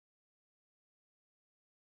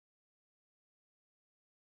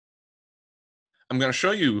I'm going to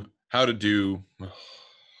show you how to do. I'm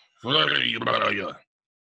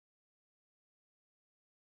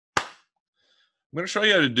going to show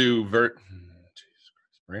you how to do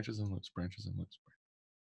branches and loops, branches and loops.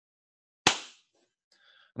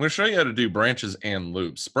 I'm going to show you how to do branches and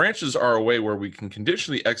loops. Branches are a way where we can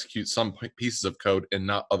conditionally execute some pieces of code and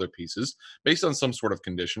not other pieces based on some sort of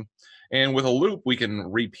condition. And with a loop, we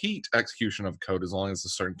can repeat execution of code as long as a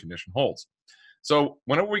certain condition holds. So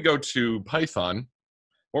whenever we go to Python,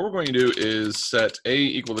 what we're going to do is set a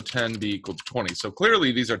equal to 10, b equal to 20. So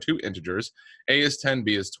clearly these are two integers. A is 10,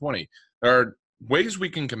 b is 20. There are ways we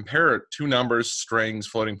can compare two numbers, strings,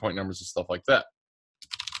 floating point numbers, and stuff like that.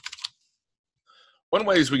 One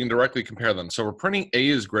way is we can directly compare them. So we're printing a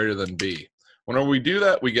is greater than b. Whenever we do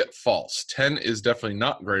that, we get false. 10 is definitely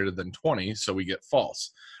not greater than 20, so we get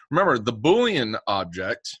false. Remember, the Boolean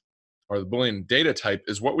object, or the Boolean data type,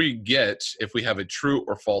 is what we get if we have a true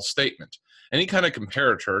or false statement. Any kind of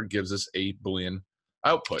comparator gives us a Boolean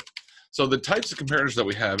output. So the types of comparators that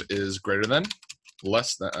we have is greater than,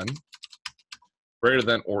 less than, greater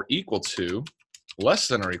than or equal to, less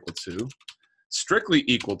than or equal to, strictly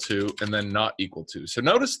equal to, and then not equal to. So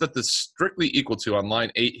notice that the strictly equal to on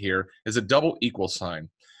line 8 here is a double equal sign.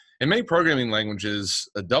 In many programming languages,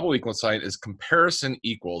 a double equal sign is comparison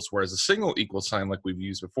equals, whereas a single equal sign, like we've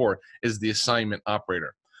used before, is the assignment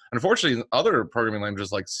operator. Unfortunately, in other programming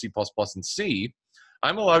languages like C++ and C,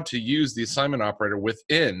 I'm allowed to use the assignment operator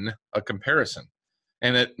within a comparison.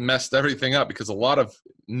 And it messed everything up because a lot of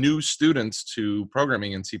new students to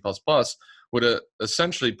programming in C++ would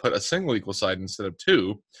essentially put a single equal sign instead of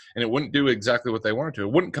two, and it wouldn't do exactly what they wanted to.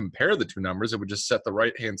 It wouldn't compare the two numbers. It would just set the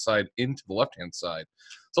right-hand side into the left-hand side.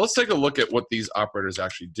 So let's take a look at what these operators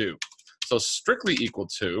actually do. So strictly equal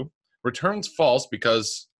to returns false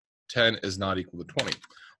because 10 is not equal to 20.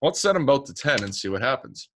 Let's set them both to 10 and see what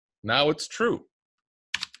happens. Now it's true.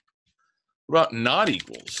 What about not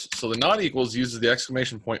equals? So the not equals uses the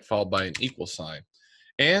exclamation point followed by an equal sign.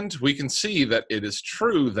 And we can see that it is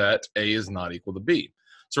true that A is not equal to B.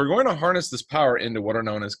 So we're going to harness this power into what are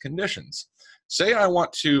known as conditions. Say I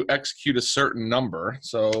want to execute a certain number.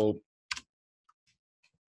 So,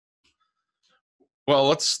 well,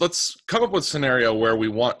 let's come up with a scenario where we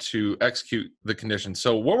want to execute the condition.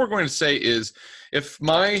 So what we're going to say is if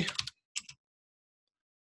my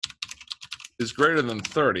is greater than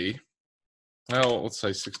 30, well, let's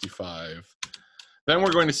say 65, then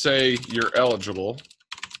we're going to say you're eligible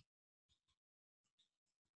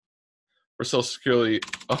for Social Security,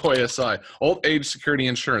 OASI, Old Age Security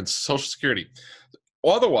Insurance, Social Security.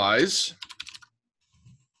 Otherwise,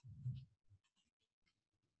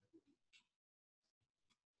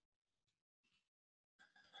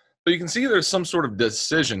 so you can see there's some sort of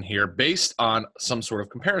decision here based on some sort of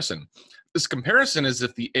comparison. This comparison is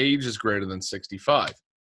if the age is greater than 65.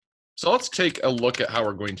 So let's take a look at how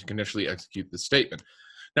we're going to conditionally execute this statement.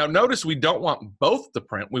 Now notice we don't want both to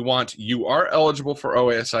print. We want you are eligible for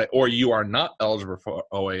OASI or you are not eligible for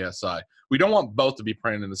OASI. We don't want both to be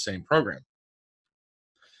printed in the same program.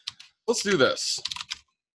 Let's do this.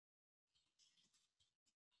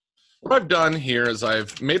 What I've done here is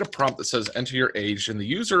I've made a prompt that says enter your age, and the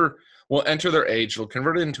user will enter their age, it'll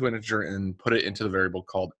convert it into an integer and put it into the variable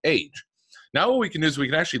called age. Now what we can do is we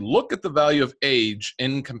can actually look at the value of age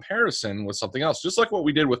in comparison with something else, just like what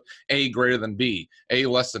we did with A greater than B, A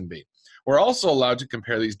less than B. We're also allowed to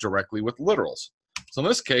compare these directly with literals. So in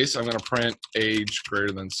this case, I'm going to print age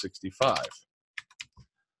greater than 65.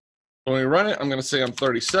 When we run it, I'm going to say I'm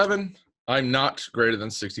 37. I'm not greater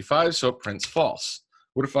than 65, so it prints false.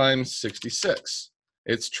 What if I'm 66?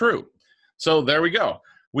 It's true. So there we go.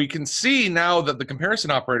 We can see now that the comparison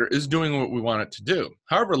operator is doing what we want it to do.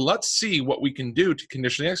 However, let's see what we can do to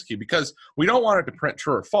conditionally execute, because we don't want it to print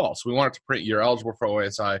true or false. We want it to print you're eligible for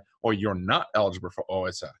OASI or you're not eligible for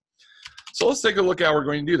OASI. So let's take a look at how we're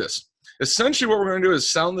going to do this. Essentially what we're going to do is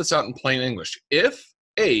sound this out in plain English. If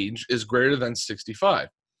age is greater than 65,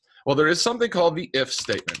 well, there is something called the if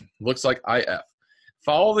statement. It looks like IF.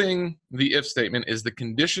 Following the if statement is the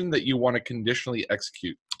condition that you want to conditionally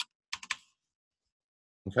execute.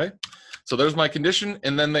 Okay, so there's my condition,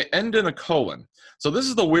 and then they end in a colon. So this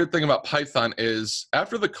is the weird thing about Python is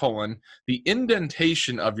after the colon, the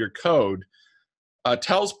indentation of your code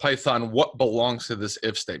tells Python what belongs to this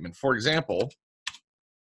if statement. For example,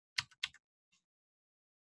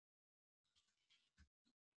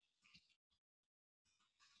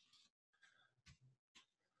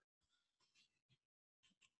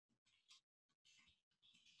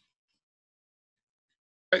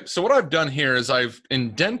 Okay, so what I've done here is I've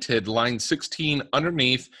indented line 16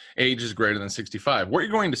 underneath age is greater than 65. What you're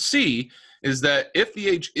going to see is that if the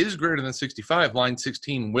age is greater than 65, line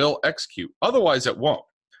 16 will execute. Otherwise, it won't.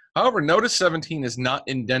 However, notice 17 is not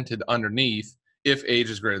indented underneath if age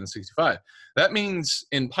is greater than 65. That means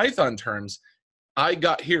in Python terms, I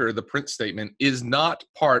got here, the print statement, is not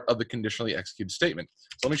part of the conditionally executed statement.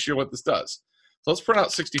 So let me show you what this does. So let's print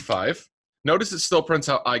out 65. Notice it still prints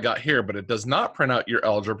out I got here, but it does not print out you're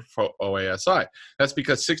eligible for OASI. That's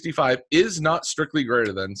because 65 is not strictly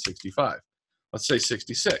greater than 65. Let's say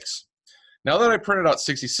 66. Now that I printed out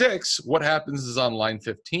 66, what happens is on line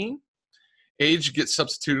 15, age gets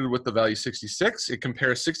substituted with the value 66. It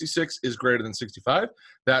compares 66 is greater than 65.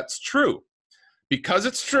 That's true. Because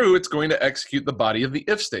it's true, it's going to execute the body of the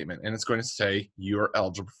if statement, and it's going to say you are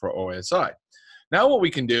eligible for OASI. Now what we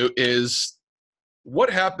can do is,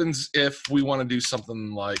 what happens if we want to do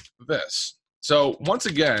something like this? So once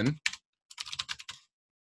again,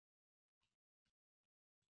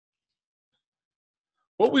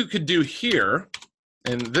 what we could do here,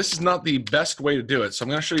 and this is not the best way to do it, so I'm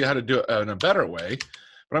going to show you how to do it in a better way,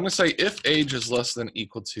 but I'm going to say if age is less than or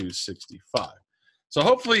equal to 65. So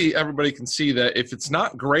hopefully everybody can see that if it's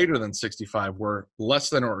not greater than 65, we're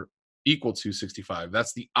less than or equal to 65.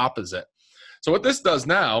 That's the opposite. So what this does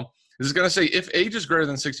now is it's going to say if age is greater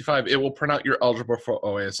than 65, it will print out you're eligible for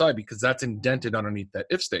OASI because that's indented underneath that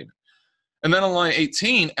if statement. And then on line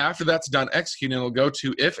 18, after that's done executing, it'll go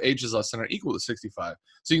to if age is less than or equal to 65.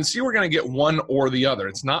 So you can see we're going to get one or the other.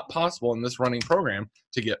 It's not possible in this running program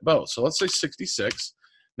to get both. So let's say 66.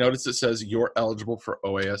 Notice it says you're eligible for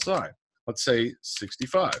OASI. Let's say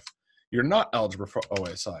 65. You're not eligible for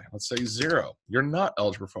OASI. Let's say 0. You're not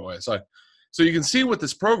eligible for OASI. So you can see with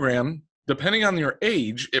this program, depending on your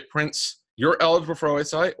age, it prints you're eligible for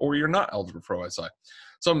OASI or you're not eligible for OASI.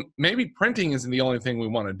 So maybe printing isn't the only thing we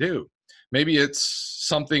want to do. Maybe it's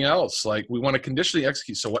something else, like we want to conditionally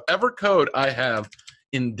execute. So whatever code I have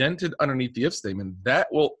indented underneath the if statement, that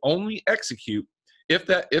will only execute if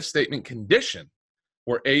that if statement condition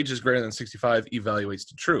where age is greater than 65 evaluates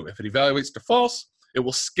to true. If it evaluates to false, it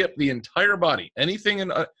will skip the entire body. Anything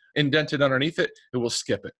indented underneath it, it will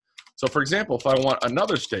skip it. So for example, if I want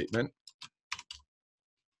another statement,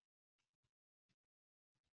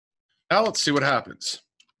 now let's see what happens.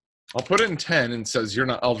 I'll put it in 10 and it says you're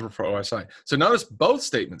not eligible for OSI. So notice both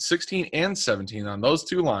statements, 16 and 17 on those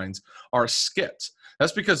two lines are skipped.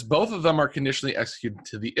 That's because both of them are conditionally executed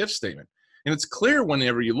to the if statement. And it's clear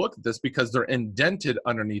whenever you look at this because they're indented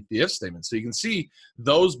underneath the if statement. So you can see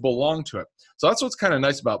those belong to it. So that's what's kind of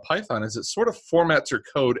nice about Python is it sort of formats your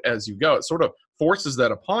code as you go. It sort of forces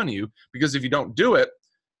that upon you because if you don't do it,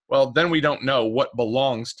 well, then we don't know what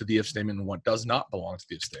belongs to the if statement and what does not belong to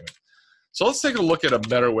the if statement. So let's take a look at a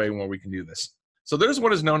better way where we can do this. So there's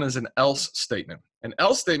what is known as an else statement. An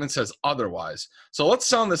else statement says otherwise. So let's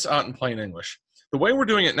sound this out in plain English. The way we're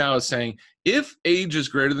doing it now is saying, if age is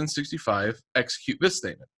greater than 65, execute this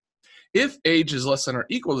statement. If age is less than or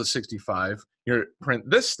equal to 65, you print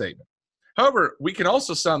this statement. However, we can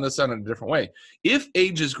also sound this out in a different way. If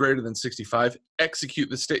age is greater than 65, execute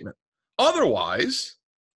this statement. Otherwise,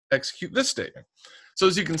 execute this statement. So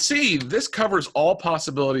as you can see, this covers all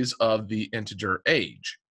possibilities of the integer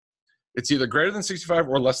age. It's either greater than 65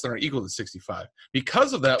 or less than or equal to 65.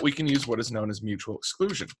 Because of that, we can use what is known as mutual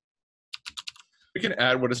exclusion. We can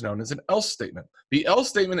add what is known as an else statement. The else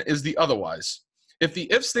statement is the otherwise. If the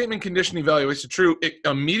if statement condition evaluates to true, it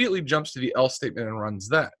immediately jumps to the else statement and runs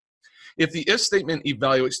that. If the if statement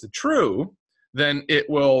evaluates to true, then it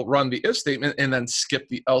will run the if statement and then skip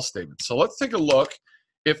the else statement. So let's take a look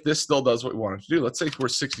if this still does what we want it to do. Let's say we're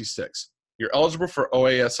 66. You're eligible for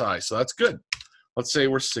OASI, so that's good. Let's say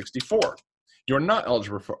we're 64. You're not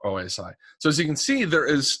eligible for OASI. So as you can see, there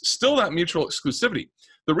is still that mutual exclusivity.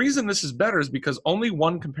 The reason this is better is because only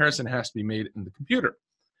one comparison has to be made in the computer.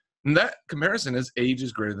 And that comparison is age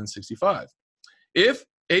is greater than 65. If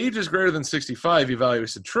age is greater than 65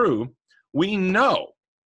 evaluates to true, we know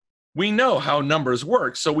how numbers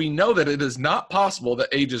work, so we know that it is not possible that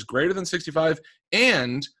age is greater than 65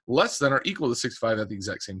 and less than or equal to 65 at the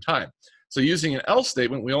exact same time. So using an else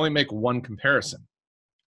statement, we only make one comparison.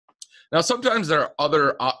 Now, sometimes there are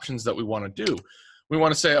other options that we want to do. We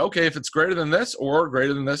want to say, okay, if it's greater than this, or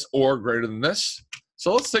greater than this, or greater than this.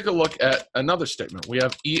 So let's take a look at another statement. We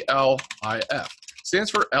have ELIF. Stands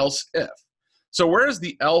for else if. So whereas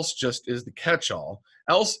the else just is the catch-all,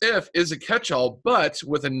 else if is a catch-all, but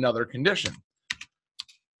with another condition.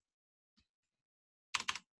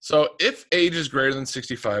 So if age is greater than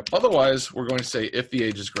 65, otherwise we're going to say if the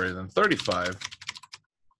age is greater than 35.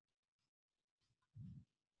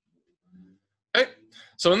 Okay.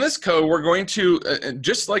 So in this code, we're going to,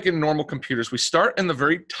 just like in normal computers, we start in the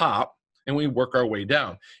very top and we work our way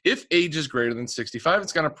down. If age is greater than 65,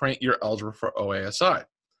 it's going to print you're eligible for OASI.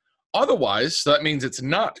 Otherwise, so that means it's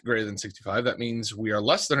not greater than 65. That means we are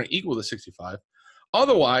less than or equal to 65.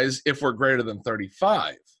 Otherwise, if we're greater than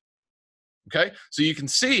 35, okay? So you can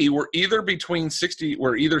see we're either between 60,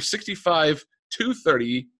 we're either 65 to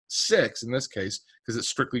 36 in this case, because it's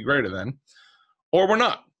strictly greater than, or we're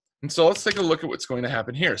not. And so let's take a look at what's going to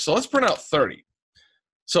happen here. So let's print out 30.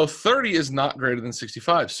 So 30 is not greater than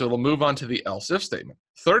 65, so it'll move on to the else if statement.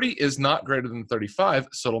 30 is not greater than 35,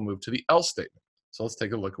 so it'll move to the else statement. So let's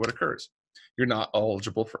take a look at what occurs. You're not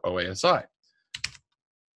eligible for OASI.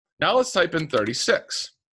 Now let's type in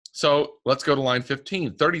 36. So let's go to line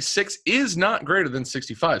 15. 36 is not greater than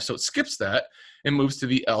 65, so it skips that and moves to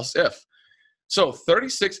the else if. So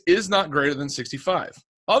 36 is not greater than 65.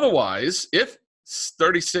 Otherwise, if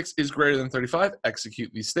 36 is greater than 35,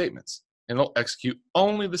 execute these statements. And it'll execute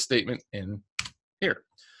only the statement in here.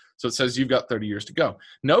 So it says you've got 30 years to go.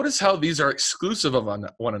 Notice how these are exclusive of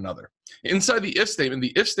one another. Inside the if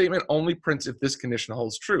statement only prints if this condition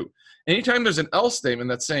holds true. Anytime there's an else statement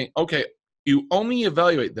that's saying, okay, you only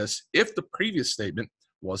evaluate this if the previous statement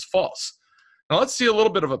was false. Now let's see a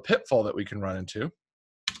little bit of a pitfall that we can run into.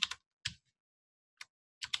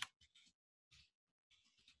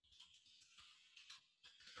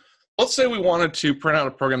 Let's say we wanted to print out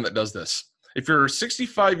a program that does this. If you're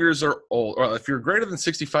 65 years or old, or if you're greater than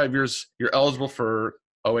 65 years, you're eligible for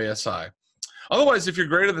OASI. Otherwise, if you're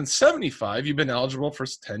greater than 75, you've been eligible for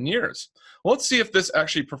 10 years. Well, let's see if this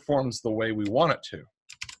actually performs the way we want it to.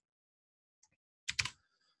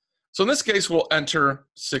 So in this case, we'll enter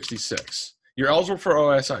 66. You're eligible for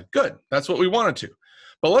OASI. Good, that's what we wanted to.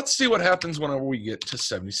 But let's see what happens whenever we get to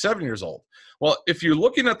 77 years old. Well, if you're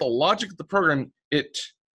looking at the logic of the program, it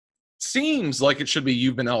seems like it should be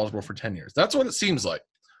you've been eligible for 10 years. That's what it seems like.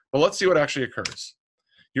 But let's see what actually occurs.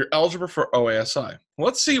 You're eligible for OASI.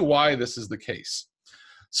 Let's see why this is the case.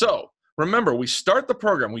 So remember, we start the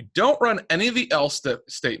program. We don't run any of the else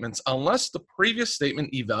statements unless the previous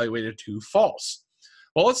statement evaluated to false.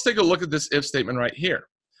 Well, let's take a look at this if statement right here.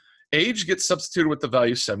 Age gets substituted with the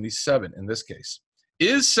value 77 in this case.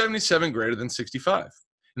 Is 77 greater than 65?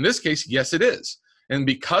 In this case, yes, it is. And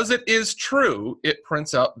because it is true, it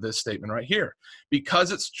prints out this statement right here.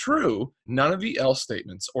 Because it's true, none of the else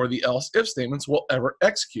statements or the else if statements will ever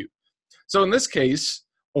execute. So in this case,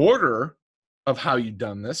 order of how you've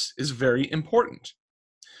done this is very important.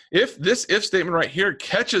 If this if statement right here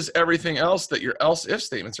catches everything else that your else if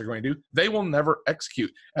statements are going to do, they will never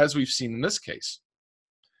execute, as we've seen in this case.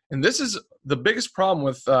 And this is the biggest problem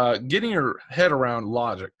with getting your head around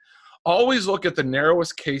logic. Always look at the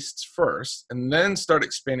narrowest cases first and then start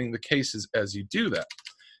expanding the cases as you do that.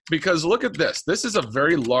 Because look at this. This is a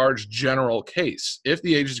very large general case. If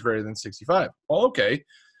the age is greater than 65, well, okay.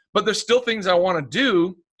 But there's still things I want to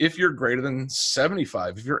do if you're greater than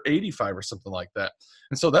 75, if you're 85 or something like that.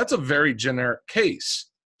 And so that's a very generic case.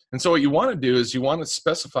 And so what you want to do is you want to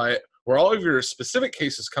specify it where all of your specific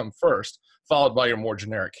cases come first, followed by your more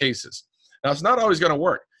generic cases. Now, it's not always going to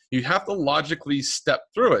work. You have to logically step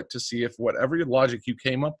through it to see if whatever your logic you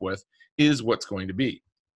came up with is what's going to be.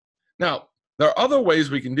 Now, there are other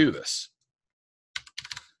ways we can do this.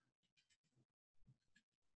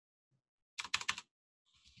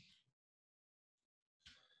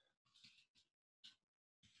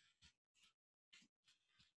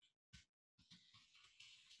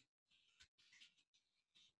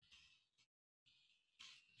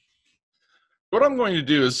 What I'm going to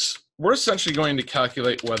do is we're essentially going to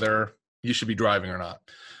calculate whether you should be driving or not.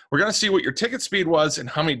 We're going to see what your ticket speed was and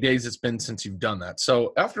how many days it's been since you've done that.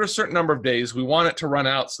 So after a certain number of days, we want it to run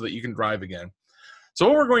out so that you can drive again. So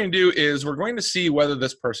what we're going to do is we're going to see whether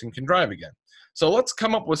this person can drive again. So let's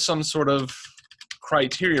come up with some sort of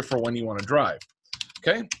criteria for when you want to drive.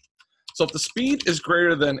 Okay? So if the speed is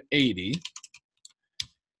greater than 80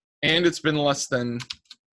 and it's been less than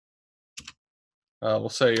we'll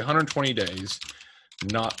say 120 days,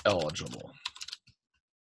 not eligible.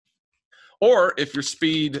 Or if your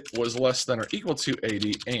speed was less than or equal to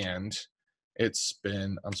 80 and it's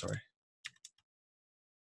been,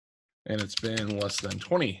 and it's been less than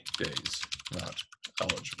 20 days, not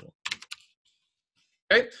eligible.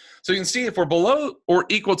 Okay, so you can see if we're below or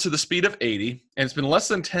equal to the speed of 80 and it's been less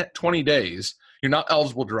than 20 days, you're not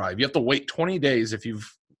eligible to drive. You have to wait 20 days if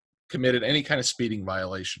you've committed any kind of speeding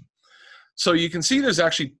violation. So you can see there's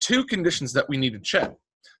actually two conditions that we need to check.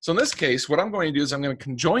 So in this case, what I'm going to do is I'm going to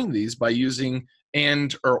conjoin these by using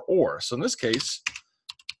and or. So in this case,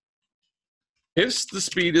 if the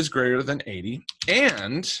speed is greater than 80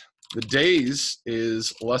 and the days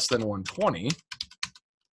is less than 120,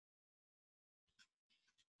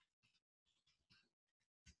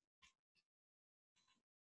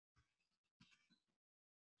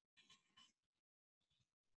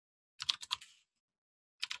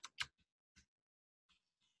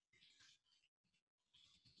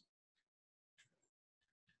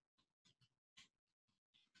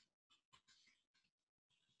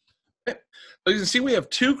 so you can see we have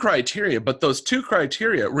two criteria, but those two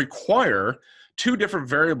criteria require two different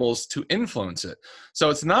variables to influence it.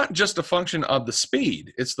 So it's not just a function of the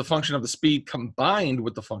speed, it's the function of the speed combined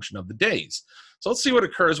with the function of the days. So let's see what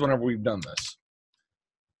occurs whenever we've done this.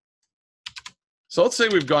 So let's say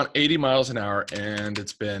we've gone 80 miles an hour and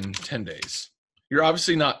it's been 10 days. You're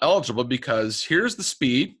obviously not eligible because here's the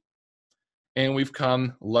speed and we've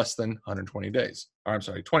come less than 120 days. Or I'm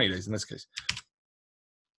sorry, 20 days in this case.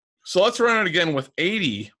 So let's run it again with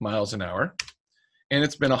 80 miles an hour and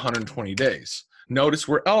it's been 120 days. Notice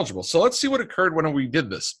we're eligible. So let's see what occurred when we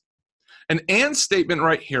did this. An and statement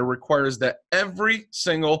right here requires that every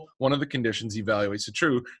single one of the conditions evaluates to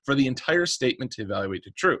true for the entire statement to evaluate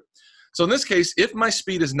to true. So in this case, if my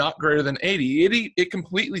speed is not greater than 80, it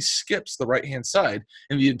completely skips the right-hand side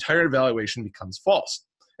and the entire evaluation becomes false.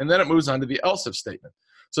 And then it moves on to the else if statement.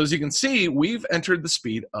 So as you can see, we've entered the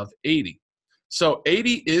speed of 80. So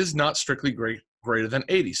 80 is not strictly greater than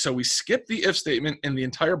 80. So we skip the if statement and the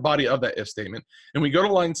entire body of that if statement, and we go to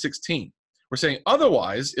line 16. We're saying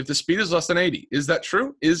otherwise, if the speed is less than 80, is that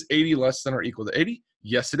true? Is 80 less than or equal to 80?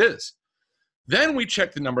 Yes, it is. Then we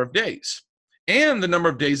check the number of days. And the number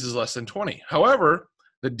of days is less than 20. However,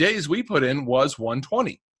 the days we put in was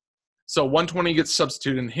 120. So 120 gets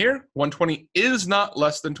substituted in here. 120 is not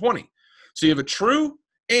less than 20. So you have a true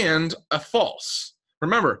and a false.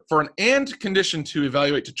 Remember, for an and condition to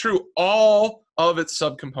evaluate to true, all of its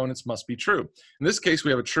subcomponents must be true. In this case, we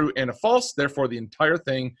have a true and a false. Therefore, the entire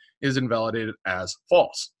thing is invalidated as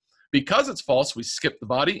false. Because it's false, we skip the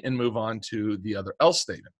body and move on to the other else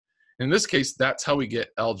statement. In this case, that's how we get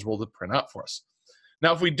eligible to print out for us.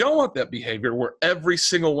 Now, if we don't want that behavior where every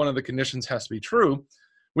single one of the conditions has to be true,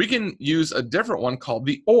 we can use a different one called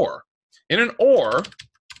the or. In an or,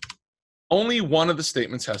 only one of the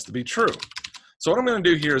statements has to be true. So what I'm going to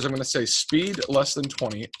do here is I'm going to say speed less than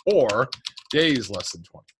 20 or days less than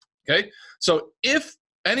 20. Okay? So if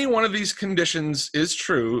any one of these conditions is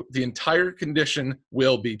true, the entire condition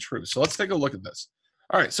will be true. So let's take a look at this.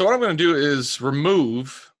 All right, so what I'm going to do is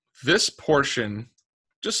remove this portion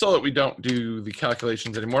just so that we don't do the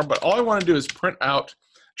calculations anymore. But all I want to do is print out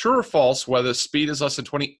true or false whether speed is less than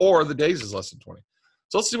 20 or the days is less than 20.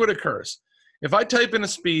 So let's see what occurs. If I type in a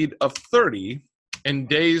speed of 30 and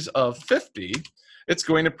days of 50, it's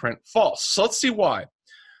going to print false. So let's see why.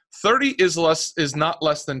 30 is not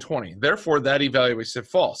less than 20. Therefore, that evaluates it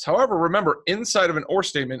false. However, remember, inside of an or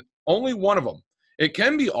statement, only one of them. It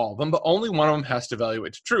can be all of them, but only one of them has to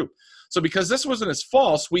evaluate to true. So because this wasn't as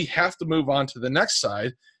false, we have to move on to the next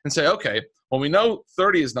side and say, okay, well, we know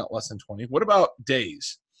 30 is not less than 20. What about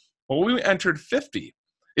days? Well, we entered 50.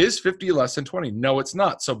 Is 50 less than 20? No, it's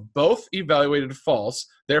not. So both evaluated false.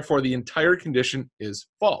 Therefore, the entire condition is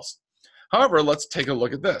false. However, let's take a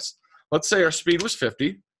look at this. Let's say our speed was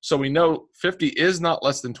 50. So we know 50 is not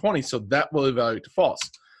less than 20. So that will evaluate to false.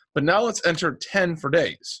 But now let's enter 10 for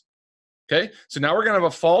days. Okay, so now we're going to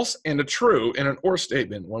have a false and a true in an or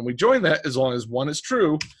statement. When we join that, as long as one is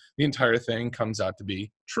true, the entire thing comes out to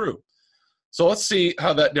be true. So let's see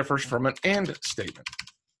how that differs from an and statement.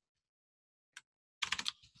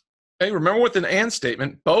 Okay, remember with an and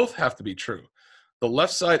statement, both have to be true. The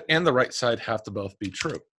left side and the right side have to both be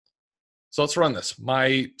true. So let's run this.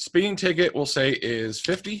 My speeding ticket, we'll say, is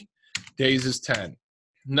 50, days is 10.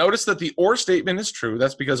 Notice that the or statement is true.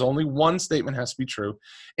 That's because only one statement has to be true.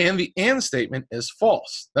 And the and statement is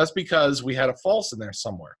false. That's because we had a false in there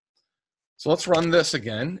somewhere. So let's run this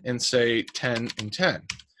again and say 10 and 10.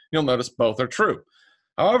 You'll notice both are true.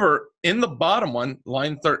 However, in the bottom one,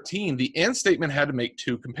 line 13, the and statement had to make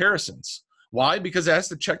two comparisons. Why? Because it has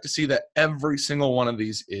to check to see that every single one of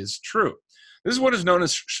these is true. This is what is known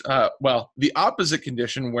as, the opposite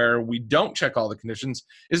condition where we don't check all the conditions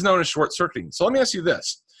is known as short circuiting. So let me ask you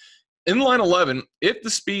this. In line 11, if the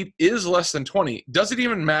speed is less than 20, does it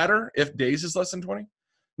even matter if days is less than 20?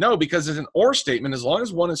 No, because it's an or statement. As long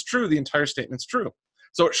as one is true, the entire statement's true.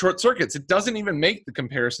 So it short circuits. It doesn't even make the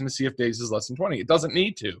comparison to see if days is less than 20. It doesn't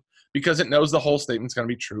need to because it knows the whole statement's going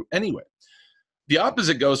to be true anyway. The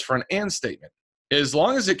opposite goes for an and statement. As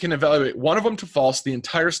long as it can evaluate one of them to false, the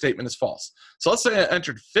entire statement is false. So let's say I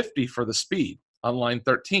entered 50 for the speed on line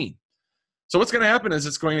 13. So what's going to happen is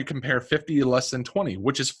it's going to compare 50 to less than 20,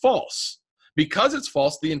 which is false Because it's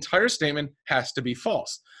false, the entire statement has to be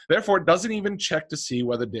false. Therefore, it doesn't even check to see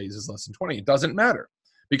whether days is less than 20. It doesn't matter.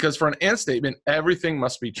 Because for an and statement, everything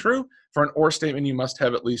must be true. For an or statement, you must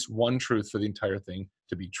have at least one truth for the entire thing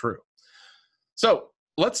to be true. So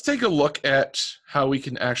let's take a look at how we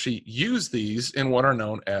can actually use these in what are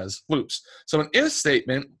known as loops. So an if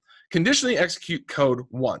statement conditionally execute code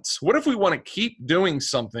once. What if we want to keep doing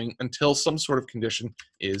something until some sort of condition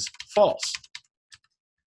is false?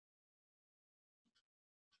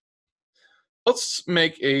 Let's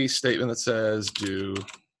make a statement that says do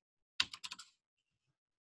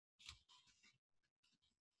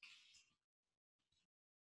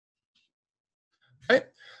okay.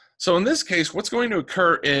 So in this case, what's going to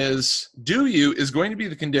occur is do you is going to be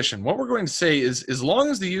the condition. What we're going to say is as long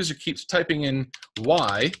as the user keeps typing in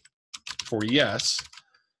y for yes,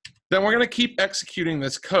 then we're going to keep executing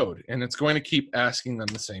this code, and it's going to keep asking them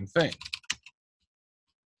the same thing.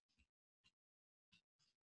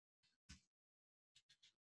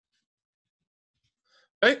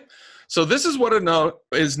 Okay? So this is what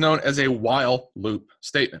is known as a while loop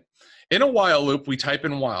statement. In a while loop, we type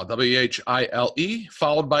in while, W-H-I-L-E,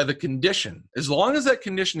 followed by the condition. As long as that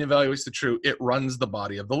condition evaluates the true, it runs the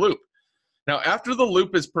body of the loop. Now, after the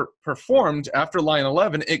loop is performed, after line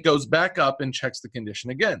 11, it goes back up and checks the condition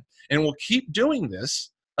again. And we'll keep doing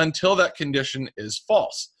this until that condition is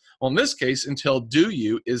false. Well, in this case, until do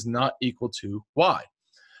you is not equal to y.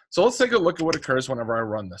 So let's take a look at what occurs whenever I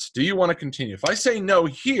run this. Do you want to continue? If I say no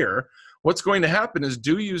here, what's going to happen is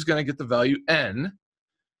do you is going to get the value n,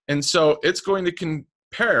 and so it's going to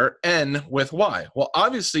compare n with y. Well,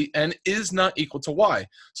 obviously, n is not equal to y.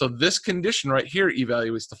 So this condition right here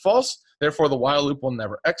evaluates to false. Therefore, the while loop will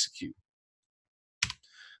never execute.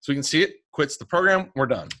 So we can see it quits the program. We're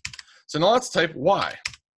done. So now let's type y.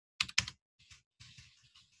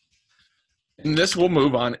 And this will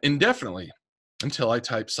move on indefinitely until I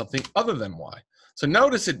type something other than y. So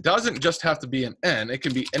notice it doesn't just have to be an n. It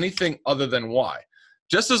can be anything other than y.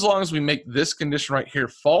 Just as long as we make this condition right here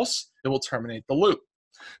false, it will terminate the loop.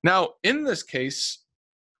 Now, in this case,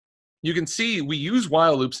 you can see we use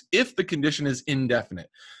while loops if the condition is indefinite.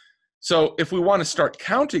 So if we want to start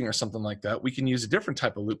counting or something like that, we can use a different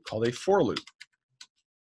type of loop called a for loop.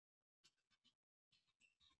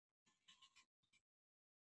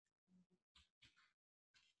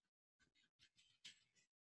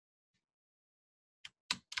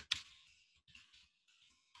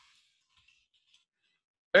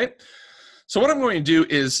 Okay? So what I'm going to do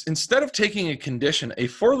is, instead of taking a condition, a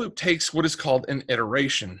for loop takes what is called an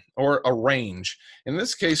iteration or a range. In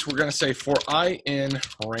this case, we're going to say for I in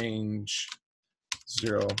range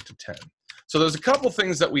 0 to 10. So there's a couple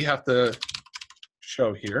things that we have to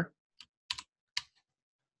show here.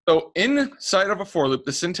 So inside of a for loop,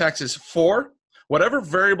 the syntax is for whatever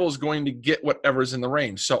variable is going to get whatever's in the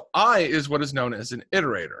range. So I is what is known as an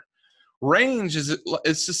iterator. Range is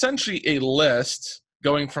essentially a list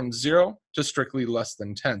going from 0 to strictly less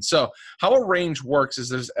than 10. So how a range works is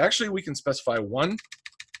there's actually, we can specify one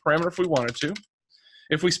parameter if we wanted to.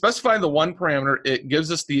 If we specify the one parameter, it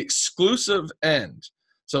gives us the exclusive end.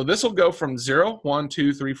 So this will go from 0, 1,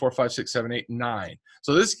 2, 3, 4, 5, 6, 7, 8, 9.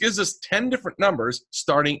 So this gives us 10 different numbers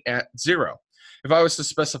starting at 0. If I was to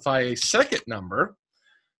specify a second number,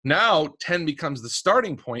 now 10 becomes the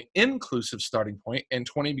starting point, inclusive starting point, and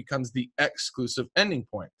 20 becomes the exclusive ending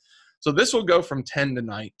point. So this will go from 10 to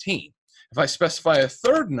 19. If I specify a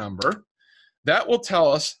third number, that will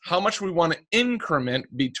tell us how much we want to increment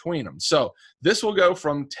between them. So this will go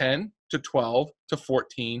from 10 to 12 to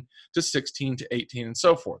 14 to 16 to 18 and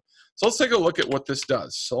so forth. So let's take a look at what this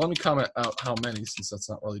does. So let me comment out how many, since that's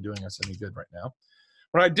not really doing us any good right now.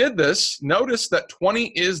 When I did this, notice that 20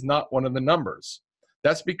 is not one of the numbers.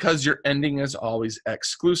 That's because your ending is always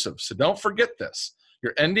exclusive. So don't forget this.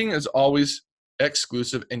 Your ending is always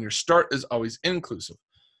exclusive and your start is always inclusive.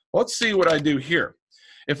 Let's see what I do here.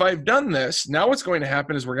 If I've done this, now what's going to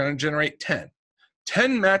happen is we're going to generate 10.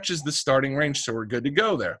 10 matches the starting range, so we're good to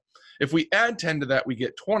go there. If we add 10 to that, we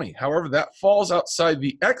get 20. However, that falls outside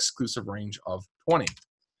the exclusive range of 20.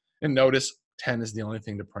 And notice 10 is the only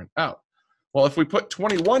thing to print out. Well, if we put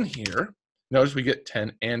 21 here, notice we get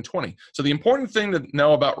 10 and 20. So the important thing to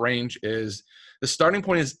know about range is the starting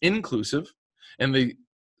point is inclusive and the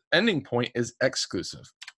ending point is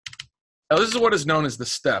exclusive. Now this is what is known as the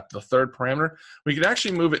step, the third parameter. We can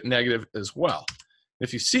actually move it negative as well.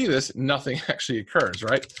 If you see this, nothing actually occurs,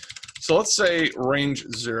 right? So let's say range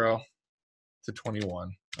 0 to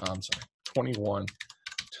 21. 21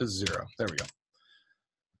 to 0. There we go.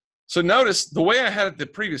 So notice the way I had it the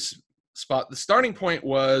previous spot, the starting point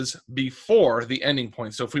was before the ending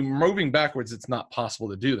point. So if we're moving backwards, it's not possible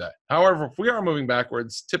to do that. However, if we are moving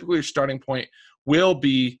backwards, typically your starting point will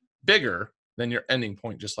be bigger than your ending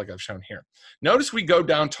point, just like I've shown here. Notice we go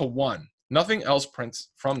down to 1. Nothing else prints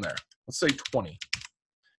from there. Let's say 20.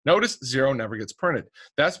 Notice 0 never gets printed.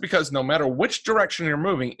 That's because no matter which direction you're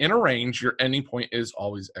moving in a range, your ending point is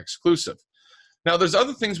always exclusive. Now, there's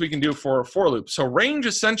other things we can do for a for loop. So range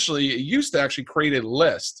essentially, it used to actually create a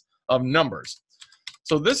list of numbers.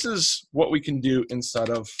 So this is what we can do inside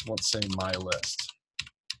of, let's say, my list.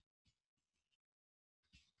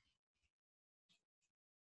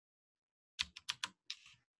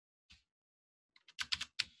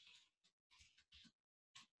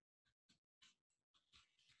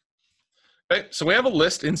 Okay, so we have a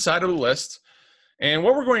list inside of the list. And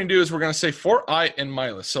what we're going to do is we're going to say for I in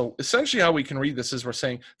my list. So essentially how we can read this is we're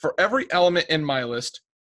saying for every element in my list,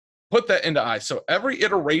 put that into I. So every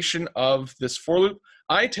iteration of this for loop,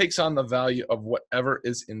 I takes on the value of whatever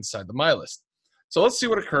is inside the my list. So let's see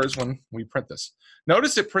what occurs when we print this.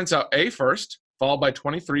 Notice it prints out A first, followed by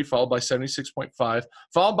 23, followed by 76.5,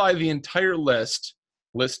 followed by the entire list,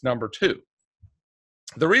 list number 2.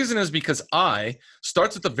 The reason is because I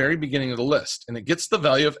starts at the very beginning of the list, and it gets the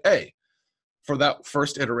value of A for that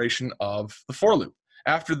first iteration of the for loop.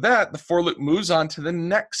 After that, the for loop moves on to the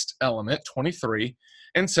next element, 23,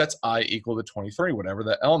 and sets I equal to 23, whatever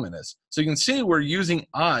that element is. So you can see we're using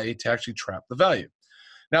I to actually trap the value.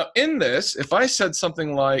 Now in this, if I said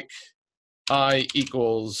something like I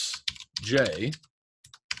equals J,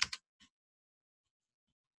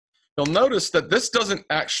 you'll notice that this doesn't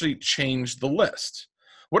actually change the list.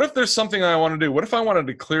 What if there's something I want to do? What if I wanted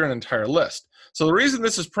to clear an entire list? So the reason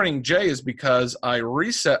this is printing J is because I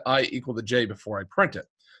reset I equal to J before I print it.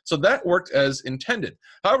 So that worked as intended.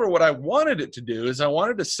 However, what I wanted it to do is I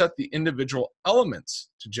wanted to set the individual elements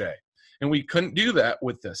to J. And we couldn't do that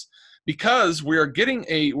with this because we're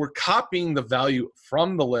copying the value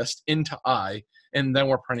from the list into I, and then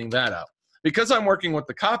we're printing that out. Because I'm working with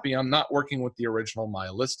the copy, I'm not working with the original my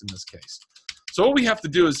list in this case. So what we have to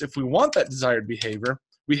do is if we want that desired behavior,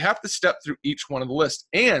 we have to step through each one of the lists.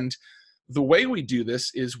 And the way we do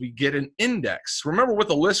this is we get an index. Remember, with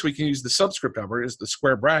a list, we can use the subscript number, is the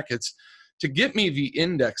square brackets, to get me the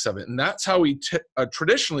index of it. And that's how we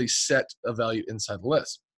traditionally set a value inside the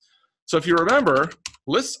list. So if you remember,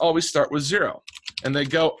 lists always start with 0. And they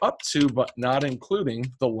go up to, but not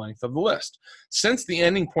including, the length of the list. Since the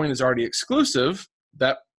ending point is already exclusive,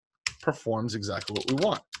 that performs exactly what we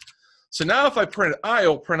want. So now if I print I,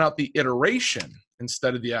 will print out the iteration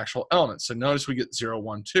instead of the actual element. So notice we get 0,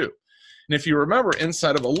 1, 2. And if you remember,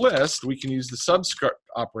 inside of a list, we can use the subscript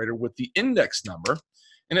operator with the index number,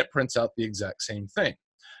 and it prints out the exact same thing.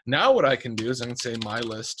 Now what I can do is I can say my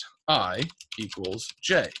list I equals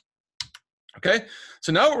J. Okay,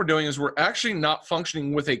 so now what we're doing is we're actually not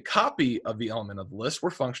functioning with a copy of the element of the list,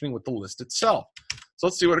 we're functioning with the list itself. So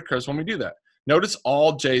let's see what occurs when we do that. Notice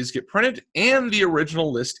all J's get printed and the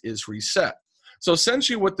original list is reset. So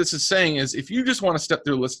essentially what this is saying is if you just want to step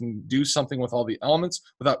through a list and do something with all the elements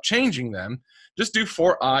without changing them, just do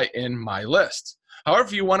for I in my list. However,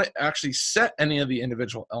 if you want to actually set any of the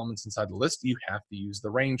individual elements inside the list, you have to use the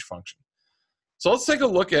range function. So let's take a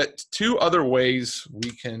look at 2 other ways we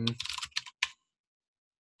can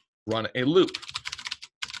run a loop.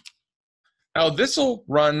 Now this will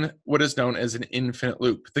run what is known as an infinite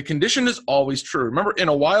loop. The condition is always true. Remember, in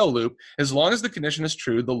a while loop, as long as the condition is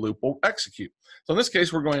true, the loop will execute. So in this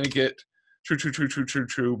case, we're going to get true, true, true, true, true,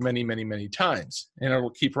 true many, many, many times. And it will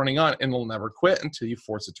keep running on and it'll never quit until you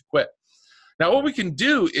force it to quit. Now what we can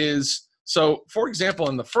do is, so for example,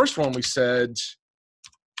 in the first one we said,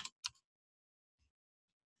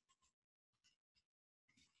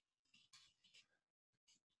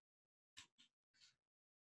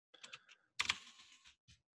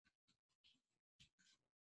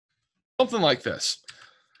 something like this.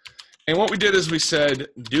 And what we did is we said,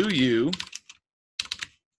 do u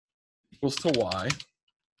equals to y.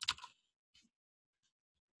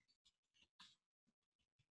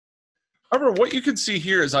 However, what you can see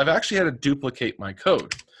here is I've actually had to duplicate my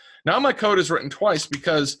code. Now my code is written twice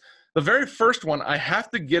because the very first one, I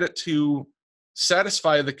have to get it to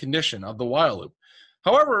satisfy the condition of the while loop.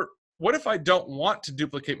 However, what if I don't want to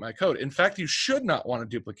duplicate my code? In fact, you should not want to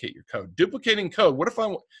duplicate your code. Duplicating code, what if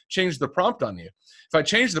I change the prompt on you? If I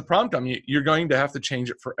change the prompt on you, you're going to have to change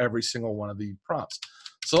it for every single one of the prompts.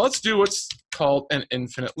 So let's do what's called an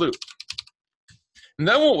infinite loop. And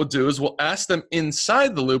then what we'll do is we'll ask them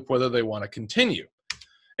inside the loop whether they want to continue.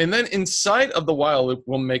 And then inside of the while loop,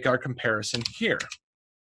 we'll make our comparison here.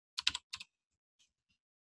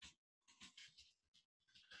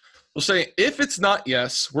 We'll say if it's not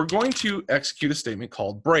yes, we're going to execute a statement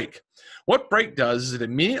called break. What break does is it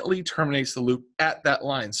immediately terminates the loop at that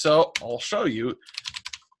line. So I'll show you.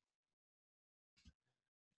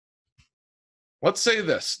 Let's say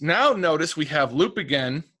this. Now notice we have loop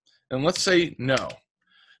again, and let's say no.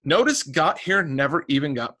 Notice got here never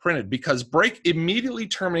even got printed because break immediately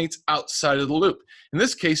terminates outside of the loop. In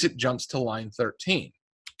this case, it jumps to line 13.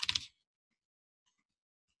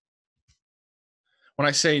 When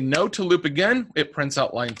I say no to loop again, it prints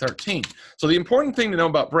out line 13. So the important thing to know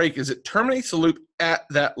about break is it terminates the loop at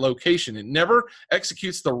that location. It never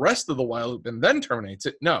executes the rest of the while loop and then terminates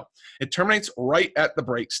it. No, it terminates right at the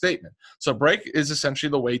break statement. So break is essentially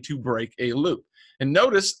the way to break a loop. And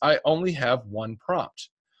notice I only have one prompt.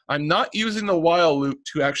 I'm not using the while loop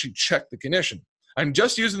to actually check the condition. I'm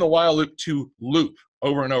just using the while loop to loop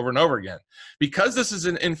over and over and over again. Because this is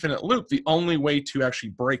an infinite loop, the only way to actually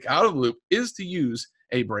break out of the loop is to use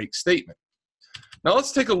a break statement. Now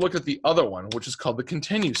let's take a look at the other one, which is called the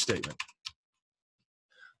continue statement.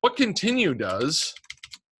 What continue does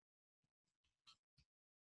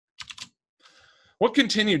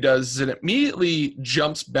is it immediately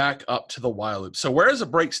jumps back up to the while loop. So whereas a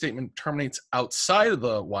break statement terminates outside of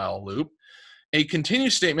the while loop, a continue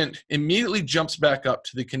statement immediately jumps back up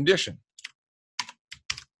to the condition.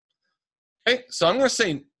 Okay, so I'm going to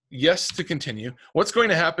say yes to continue. What's going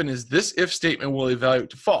to happen is this if statement will evaluate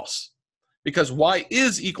to false because y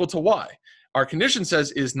is equal to y. Our condition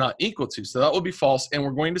says is not equal to, so that will be false, and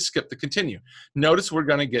we're going to skip the continue. Notice we're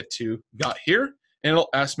going to get to got here, and it'll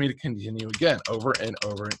ask me to continue again over and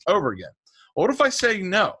over and over again. What if I say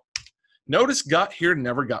no? Notice got here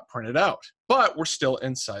never got printed out, but we're still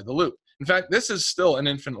inside the loop. In fact, this is still an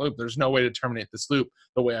infinite loop. There's no way to terminate this loop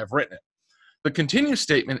the way I've written it. The continue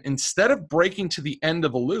statement, instead of breaking to the end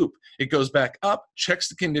of a loop, it goes back up, checks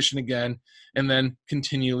the condition again, and then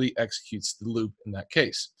continually executes the loop in that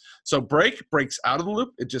case. So break breaks out of the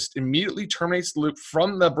loop. It just immediately terminates the loop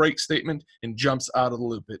from the break statement and jumps out of the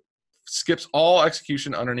loop. It skips all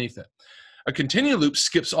execution underneath it. A continue loop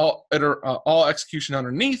skips all execution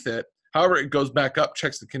underneath it. However, it goes back up,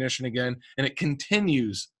 checks the condition again, and it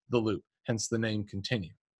continues the loop, hence the name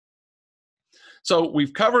continue. So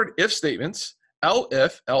we've covered if statements,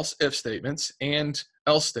 elif, else if statements, and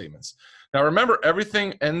else statements. Now remember,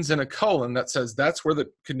 everything ends in a colon that says that's where the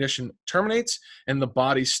condition terminates and the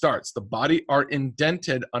body starts. The body are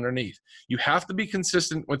indented underneath. You have to be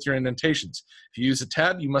consistent with your indentations. If you use a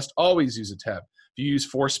tab, you must always use a tab. If you use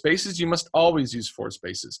 4 spaces, you must always use 4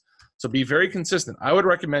 spaces. So be very consistent. I would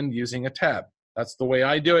recommend using a tab. That's the way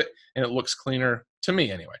I do it, and it looks cleaner to me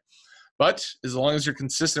anyway. But as long as you're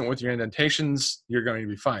consistent with your indentations, you're going to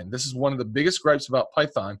be fine. This is one of the biggest gripes about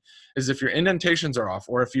Python, is if your indentations are off,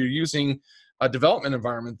 or if you're using a development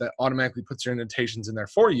environment that automatically puts your indentations in there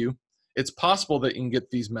for you, it's possible that you can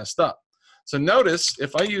get these messed up. So notice,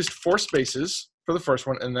 if I used 4 spaces for the first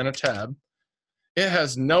one and then a tab, it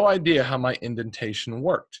has no idea how my indentation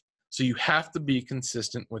worked. So you have to be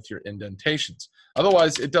consistent with your indentations.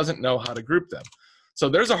 Otherwise, it doesn't know how to group them. So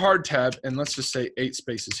there's a hard tab, and let's just say 8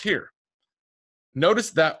 spaces here. Notice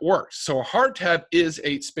that works. So a hard tab is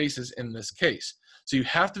 8 spaces in this case. So you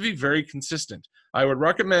have to be very consistent. I would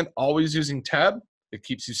recommend always using tab. It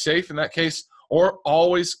keeps you safe in that case, or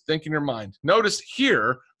always think in your mind. Notice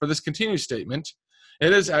here for this continue statement,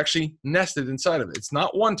 it is actually nested inside of it. It's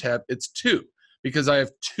not 1 tab, it's 2, because I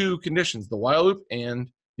have 2 conditions, the while loop and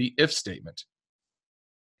the if statement.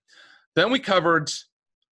 Then we covered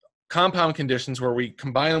compound conditions where we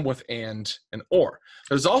combine them with and or.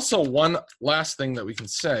 There's also one last thing that we can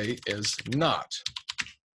say is not.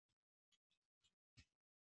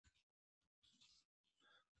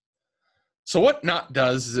 So what not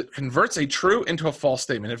does is it converts a true into a false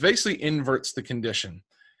statement. It basically inverts the condition.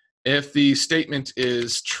 If the statement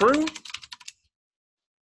is true,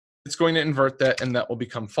 it's going to invert that, and that will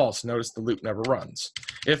become false. Notice the loop never runs.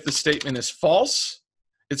 If the statement is false,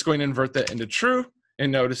 it's going to invert that into true,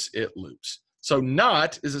 and notice it loops. So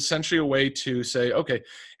not is essentially a way to say, okay,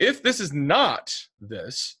 if this is not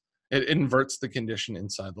this, it inverts the condition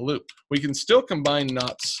inside the loop. We can still combine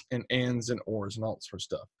nots and ands and ors and all that sort of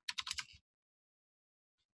stuff.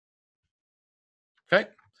 Okay,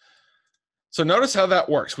 so notice how that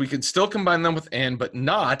works. We can still combine them with and, but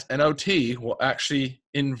not, N-O-T, will actually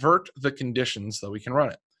invert the conditions so we can run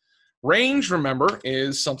it. Range, remember,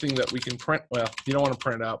 is something that we can print. Well, you don't want to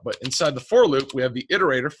print it out, but inside the for loop, we have the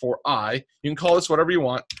iterator for I. You can call this whatever you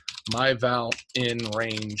want. My val in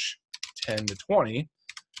range 10 to 20.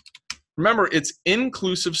 Remember, it's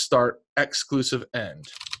inclusive start, exclusive end.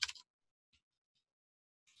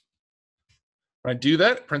 When I do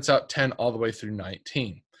that, it prints out 10 all the way through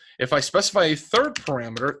 19. If I specify a third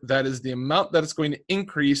parameter, that is the amount that it's going to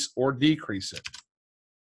increase or decrease it.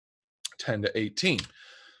 10 to 18.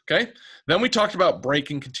 Okay, then we talked about break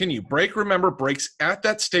and continue. Break, remember, breaks at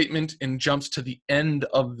that statement and jumps to the end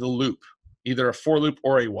of the loop, either a for loop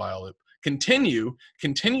or a while loop. Continue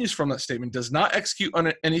continues from that statement, does not execute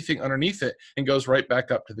on anything underneath it, and goes right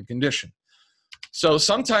back up to the condition. So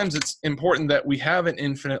sometimes it's important that we have an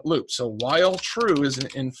infinite loop. So while true is an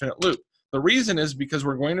infinite loop. The reason is because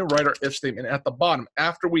we're going to write our if statement at the bottom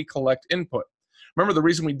after we collect input. Remember, the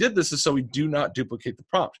reason we did this is so we do not duplicate the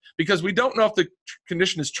prompt, because we don't know if the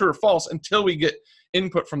condition is true or false until we get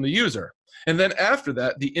input from the user. And then after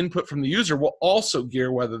that, the input from the user will also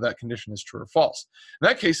gear whether that condition is true or false. In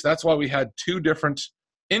that case, that's why we had two different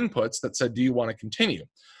inputs that said, do you want to continue?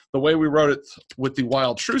 The way we wrote it with the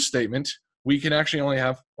while true statement, we can actually only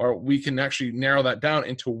have, or we can actually narrow that down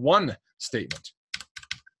into one statement.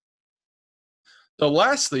 So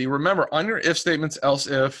lastly, remember, on your if statements, else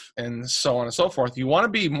if, and so on and so forth, you want to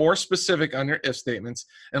be more specific on your if statements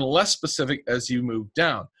and less specific as you move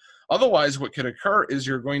down. Otherwise, what could occur is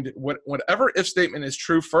you're going to, whatever if statement is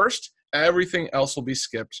true first, everything else will be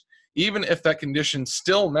skipped, even if that condition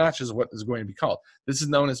still matches what is going to be called. This is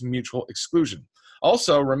known as mutual exclusion.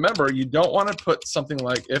 Also, remember, you don't want to put something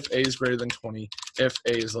like if a is greater than 20, if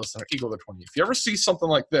a is less than or equal to 20. If you ever see something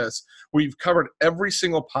like this, where you've covered every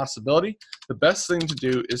single possibility, the best thing to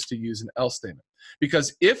do is to use an else statement.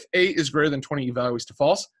 Because if a is greater than 20 evaluates to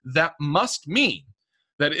false, that must mean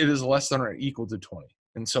that it is less than or equal to 20.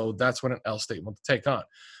 And so that's what an else statement will take on.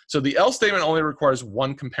 So the else statement only requires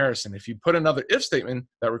one comparison. If you put another if statement,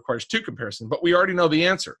 that requires two comparisons, but we already know the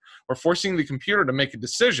answer. We're forcing the computer to make a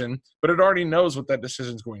decision, but it already knows what that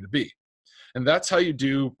decision is going to be. And that's how you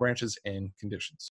do branches and conditions.